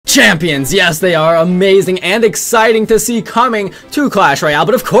champions. Yes, they are amazing and exciting to see coming to Clash Royale.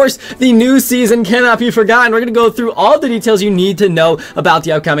 But of course, the new season cannot be forgotten. We're going to go through all the details you need to know about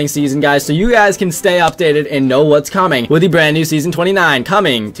the upcoming season, guys, so you guys can stay updated and know what's coming with the brand new Season 29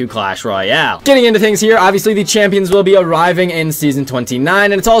 coming to Clash Royale. Getting into things here, obviously the champions will be arriving in Season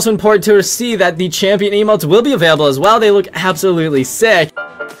 29, and it's also important to see that the champion emotes will be available as well. They look absolutely sick.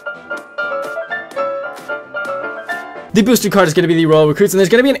 The booster card is going to be the Royal Recruits, and there's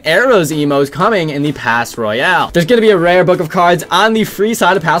going to be an Arrows emote coming in the Pass Royale. There's going to be a rare book of cards on the free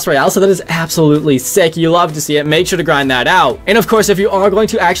side of Pass Royale, so that is absolutely sick. You love to see it. Make sure to grind that out. And of course, if you are going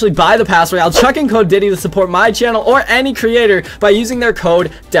to actually buy the Pass Royale, chuck in code Diddy to support my channel or any creator by using their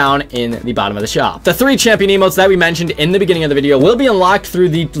code down in the bottom of the shop. The 3 champion emotes that we mentioned in the beginning of the video will be unlocked through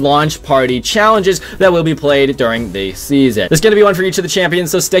the launch party challenges that will be played during the season. There's going to be one for each of the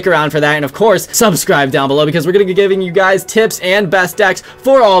champions, so stick around for that. And of course, subscribe down below because we're going to be giving you guys tips and best decks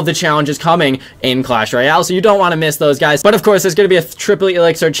for all of the challenges coming in Clash Royale, so you don't want to miss those, guys. But of course, there's going to be a triple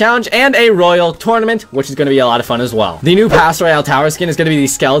elixir challenge and a royal tournament, which is going to be a lot of fun as well. The new Pass Royale tower skin is going to be the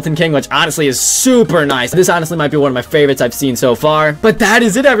Skeleton King, which honestly is super nice. This honestly might be one of my favorites I've seen so far. But that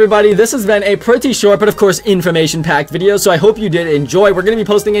is it, everybody. This has been a pretty short but of course information-packed video, so I hope you did enjoy. We're going to be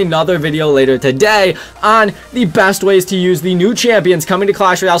posting another video later today on the best ways to use the new champions coming to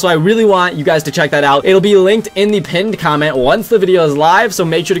Clash Royale, so I really want you guys to check that out. It'll be linked in the pinned comment once the video is live, so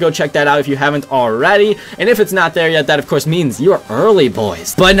make sure to go check that out if you haven't already. And if it's not there yet, that of course means you're early,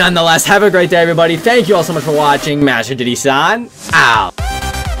 boys. But nonetheless, have a great day, everybody. Thank you all so much for watching. Master Diddy-san, out.